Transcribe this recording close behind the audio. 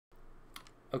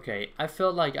Okay, I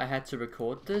felt like I had to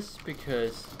record this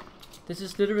because this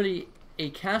is literally a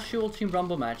casual Team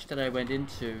Rumble match that I went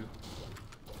into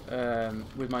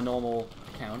with my normal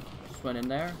account. Just went in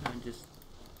there and just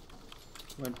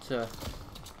went to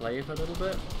play for a little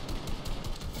bit.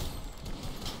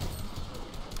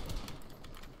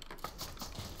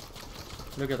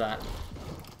 Look at that.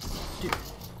 Dude.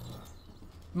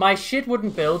 My shit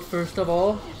wouldn't build, first of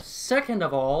all. Second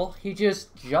of all, he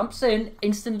just jumps in,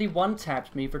 instantly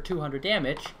one-taps me for 200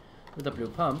 damage with a blue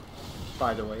pump,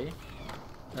 by the way.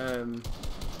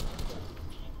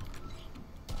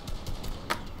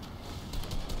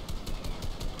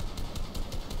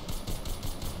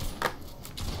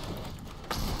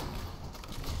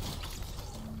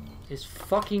 His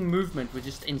fucking movement was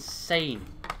just insane.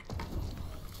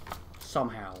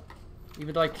 Somehow.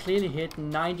 Even though I clearly hit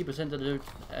 90% of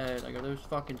those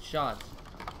fucking shots.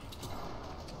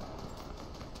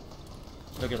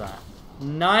 Look at that.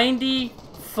 90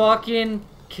 fucking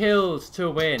kills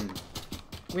to win.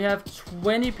 We have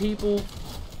 20 people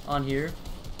on here.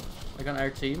 Like on our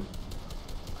team.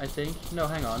 I think. No,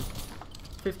 hang on.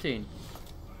 15.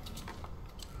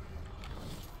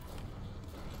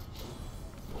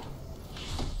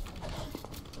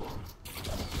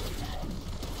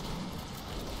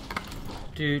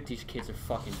 Dude, these kids are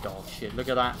fucking dog shit. Look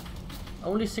at that.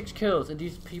 Only 6 kills and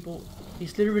these people...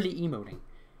 He's literally emoting.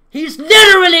 He's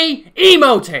literally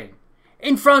emoting!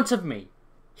 In front of me.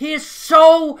 He is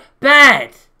so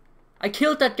bad! I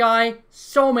killed that guy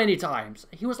so many times.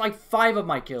 He was like 5 of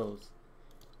my kills.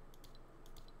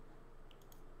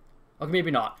 Okay,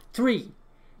 maybe not. 3.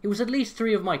 He was at least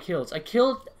 3 of my kills. I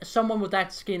killed someone with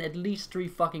that skin at least 3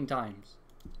 fucking times.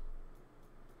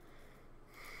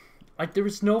 Like, there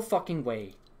is no fucking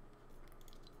way.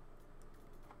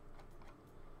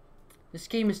 This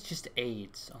game is just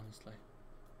AIDS, honestly.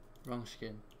 Wrong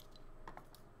skin.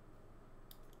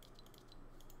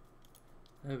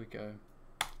 There we go.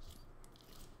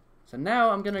 So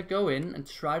now I'm gonna go in and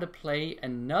try to play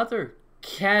another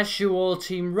casual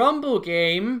Team Rumble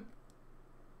game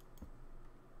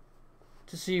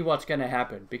to see what's gonna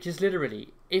happen. Because literally,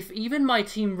 if even my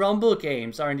Team Rumble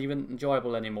games aren't even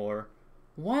enjoyable anymore,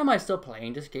 why am I still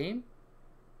playing this game?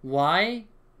 Why?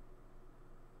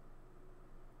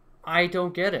 I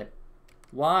don't get it.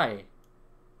 Why?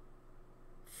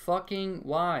 Fucking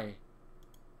why?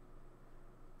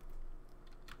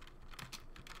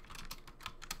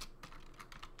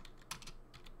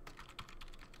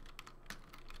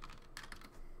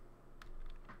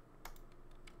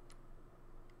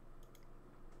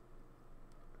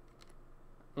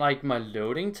 Like, my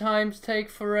loading times take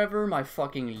forever, my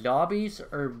fucking lobbies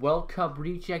are World Cup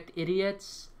reject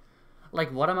idiots.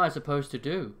 Like, what am I supposed to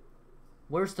do?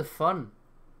 Where's the fun?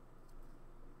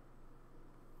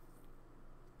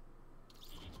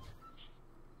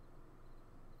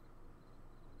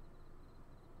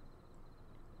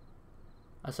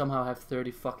 I somehow have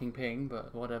 30 fucking ping,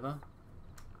 but whatever.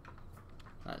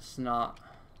 That's not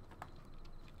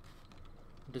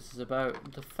what this is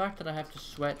about. The fact that I have to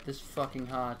sweat this fucking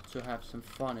hard to have some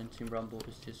fun in Team Rumble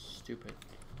is just stupid.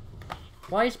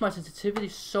 Why is my sensitivity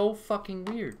so fucking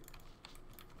weird?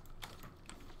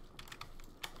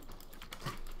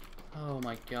 Oh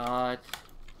my god.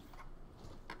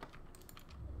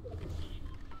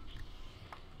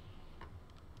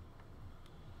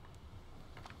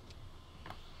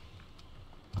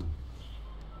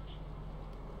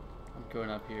 I'm going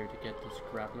up here to get this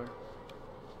grappler.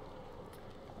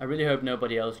 I really hope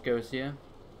nobody else goes here.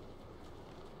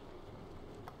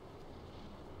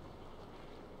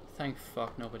 Thank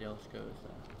fuck nobody else goes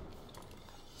there.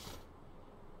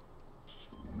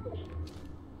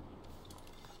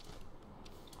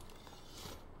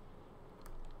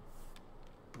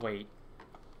 Wait.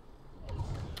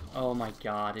 Oh my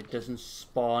god, it doesn't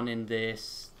spawn in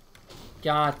this.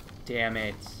 God damn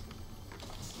it.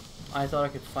 I thought I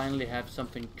could finally have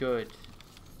something good.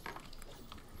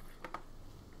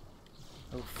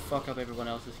 It'll fuck up everyone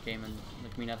else's game and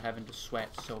make me not having to sweat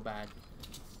so bad.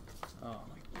 Oh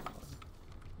my god.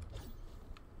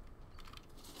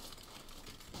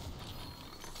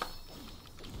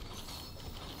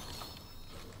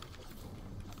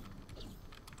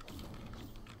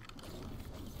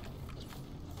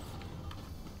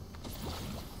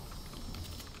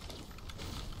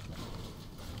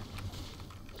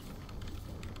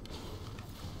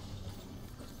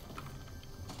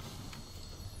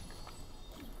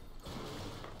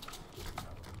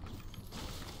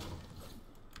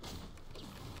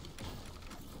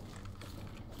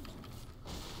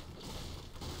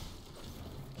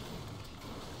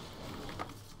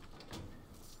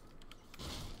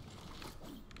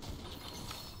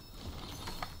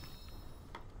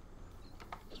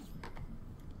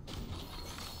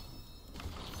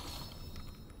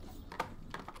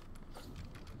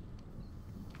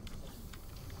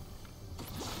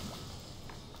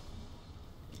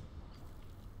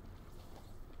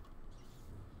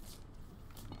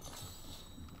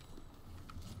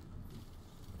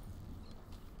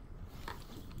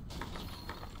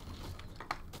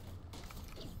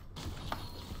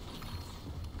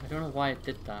 don't know why it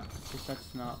did that, because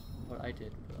that's not what I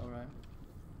did, but alright.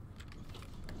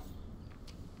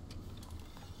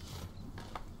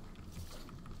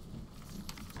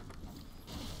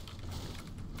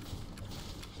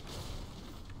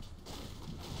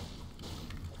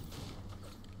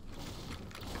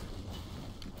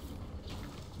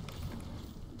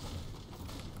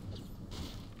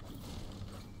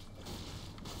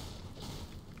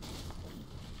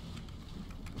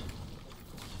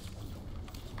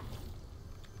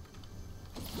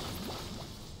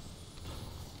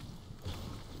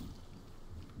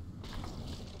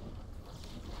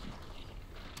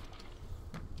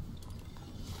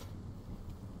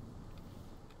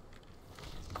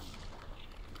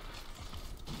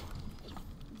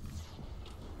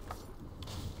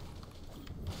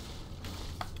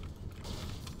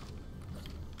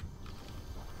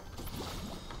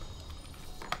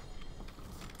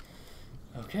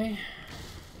 Okay.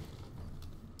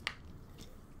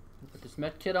 Put this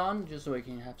med kit on just so I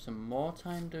can have some more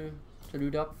time to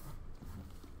loot up.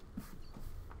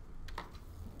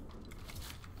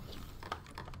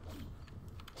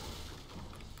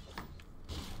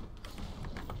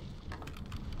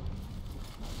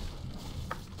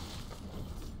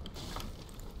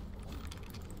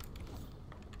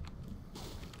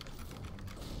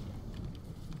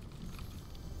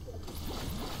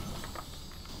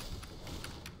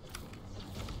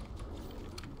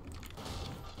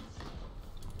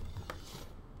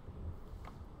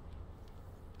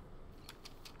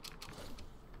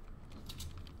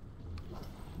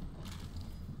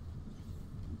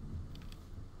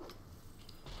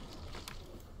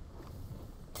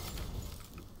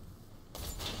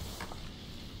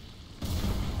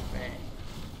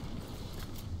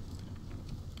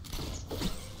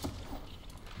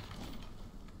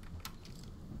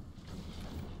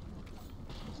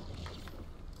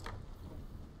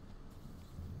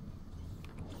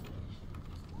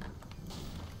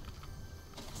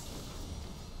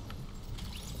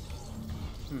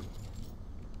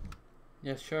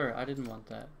 Yeah, sure, I didn't want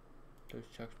that. Those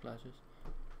chug splashes.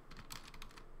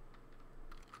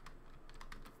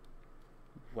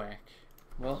 Whack.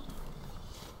 Well.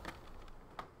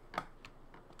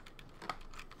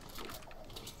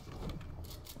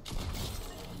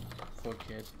 Poor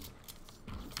kid.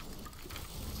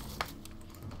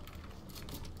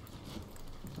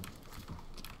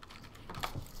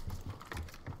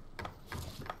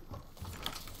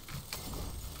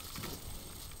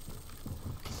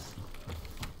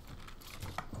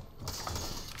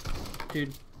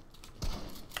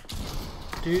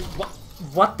 Dude,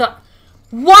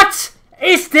 what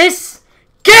is this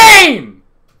game?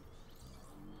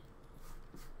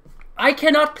 I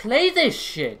cannot play this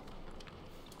shit.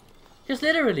 Just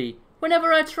literally,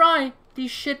 whenever I try,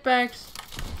 these shitbags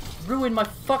ruin my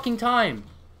fucking time.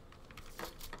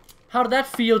 How did that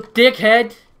feel,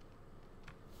 dickhead?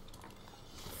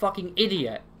 Fucking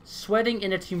idiot. Sweating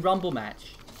in a Team Rumble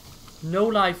match. No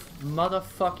life,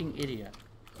 motherfucking idiot.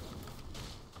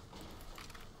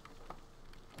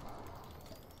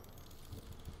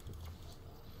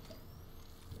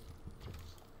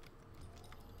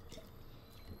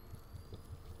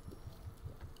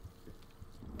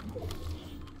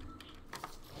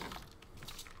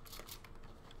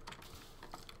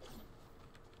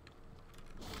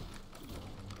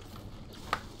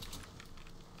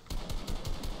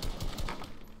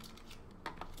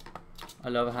 I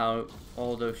love how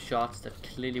all those shots that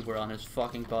clearly were on his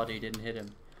fucking body didn't hit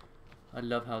him. I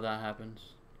love how that happens.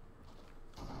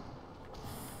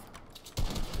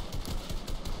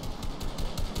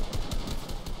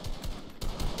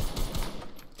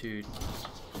 Dude.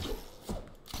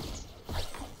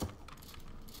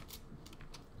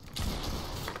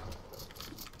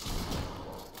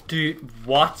 Dude,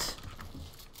 what?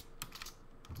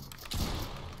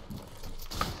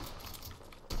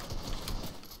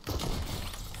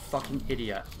 Fucking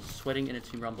idiot. Sweating in a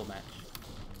Team Rumble match.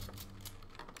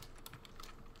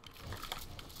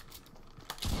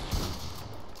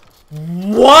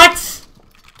 What?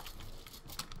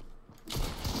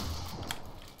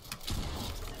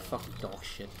 Fucking dog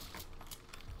shit.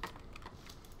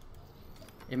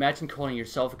 Imagine calling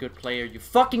yourself a good player, you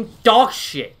fucking dog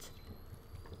shit!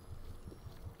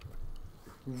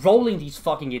 Rolling these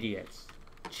fucking idiots.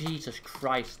 Jesus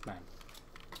Christ, man.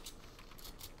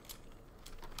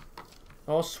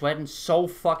 All sweating so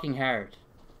fucking hard.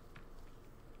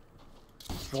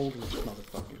 Rolling these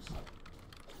motherfuckers.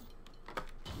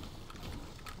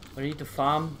 I need to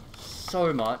farm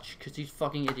so much because these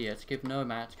fucking idiots give no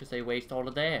match because they waste all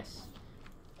of theirs.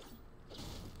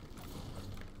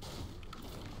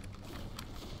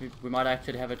 We might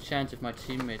actually have a chance if my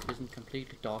teammate isn't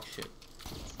completely dog shit.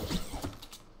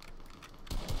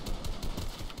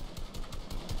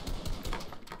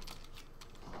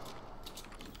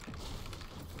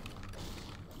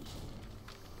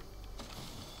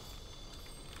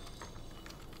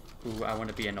 Ooh, I want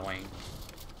to be annoying.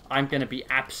 I'm gonna be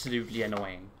absolutely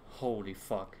annoying. Holy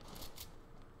fuck.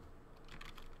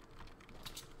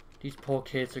 These poor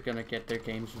kids are gonna get their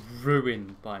games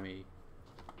ruined by me.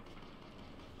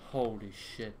 Holy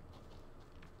shit.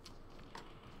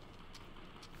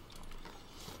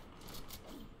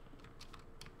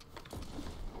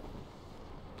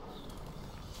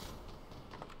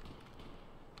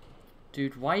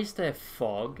 Dude, why is there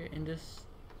fog in this?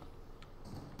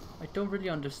 I don't really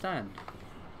understand.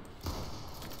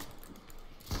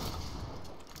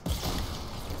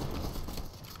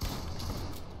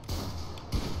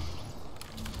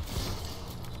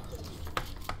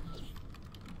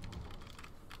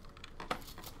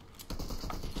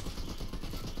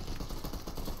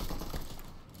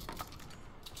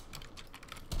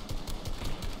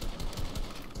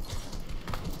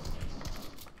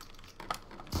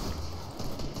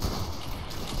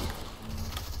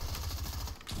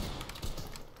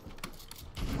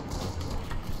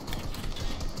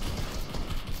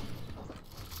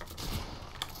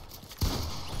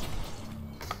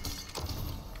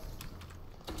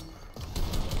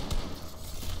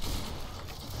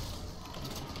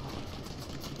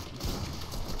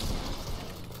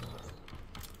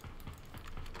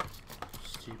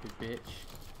 Stupid bitch.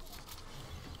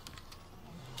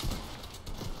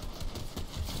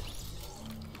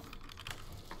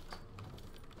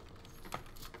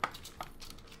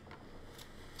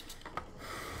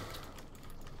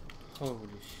 Holy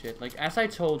shit. Like, as I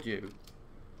told you,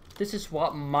 this is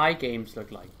what my games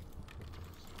look like.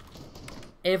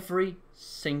 Every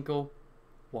single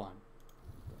one.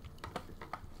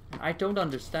 And I don't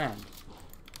understand.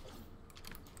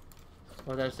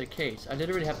 Well, that's the case. I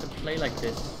literally have to play like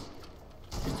this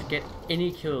just to get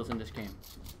any kills in this game.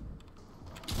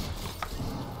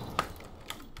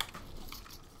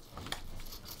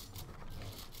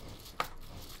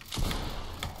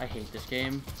 I hate this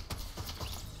game.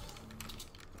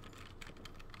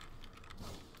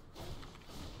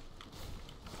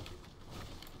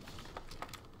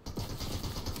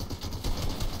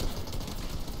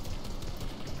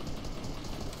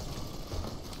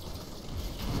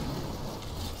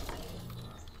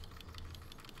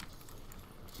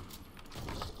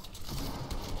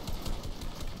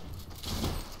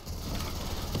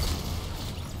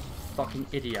 Fucking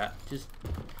idiot. Just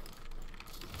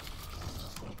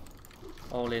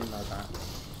all in like that.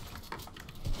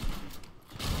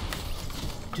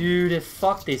 Dude,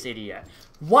 fuck this idiot.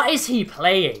 What is he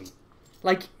playing?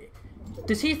 Like,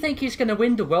 does he think he's gonna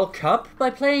win the World Cup by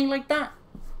playing like that?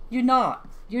 You're not.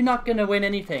 You're not gonna win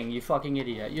anything, you fucking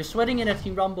idiot. You're sweating in a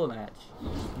Team Rumble match.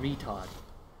 Retard.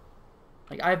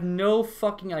 Like, I have no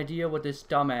fucking idea what this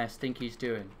dumbass think he's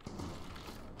doing.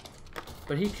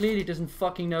 But he clearly doesn't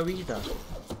fucking know either.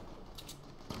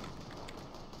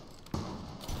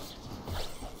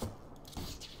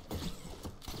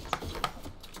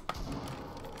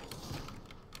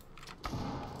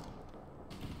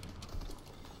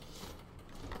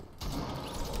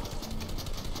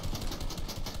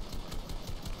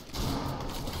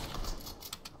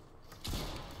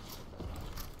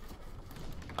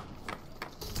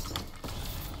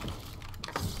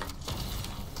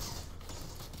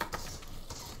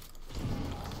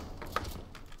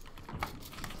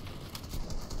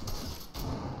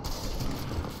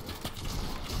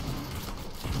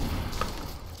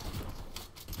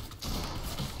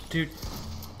 Dude,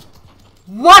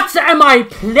 what am I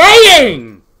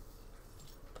playing?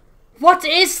 What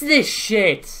is this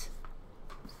shit?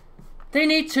 They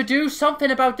need to do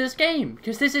something about this game,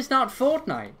 because this is not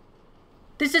Fortnite.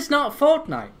 This is not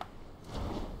Fortnite.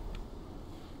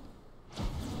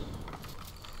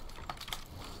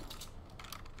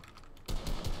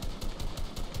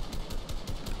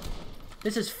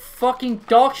 This is fucking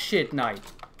dog shit night.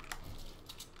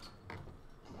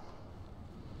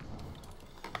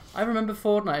 I remember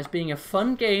Fortnite as being a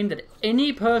fun game that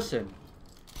any person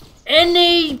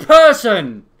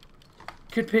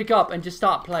could pick up and just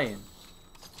start playing.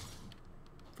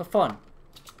 For fun.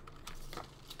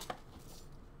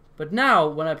 But now,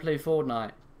 when I play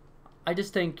Fortnite, I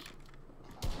just think,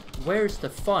 where's the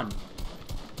fun?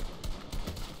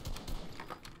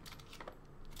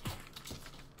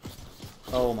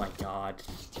 Oh my god.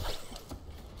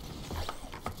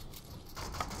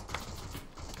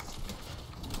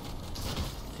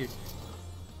 Dude.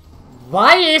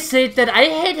 Why is it that I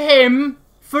hit him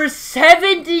for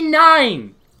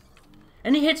 79!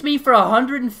 And he hits me for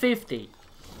 150.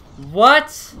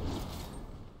 What?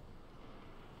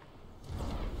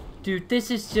 Dude, this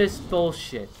is just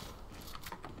bullshit.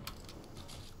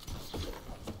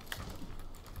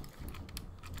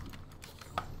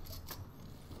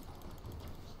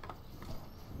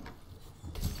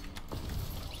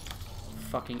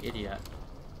 Fucking idiot.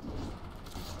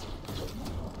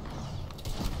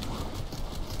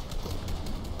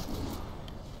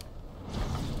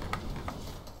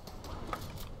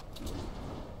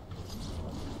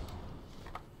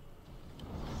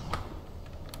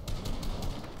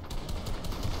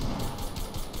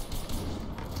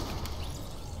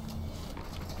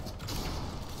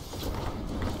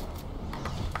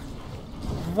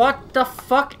 What the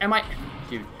fuck am I...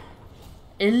 Dude.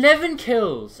 11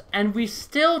 kills, and we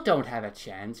still don't have a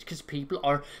chance because people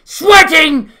are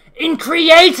sweating in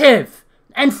creative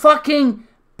and fucking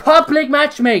public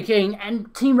matchmaking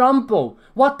and Team Rumble.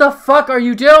 What the fuck are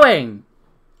you doing?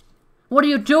 What are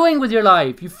you doing with your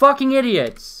life, you fucking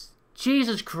idiots?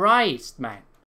 Jesus Christ, man.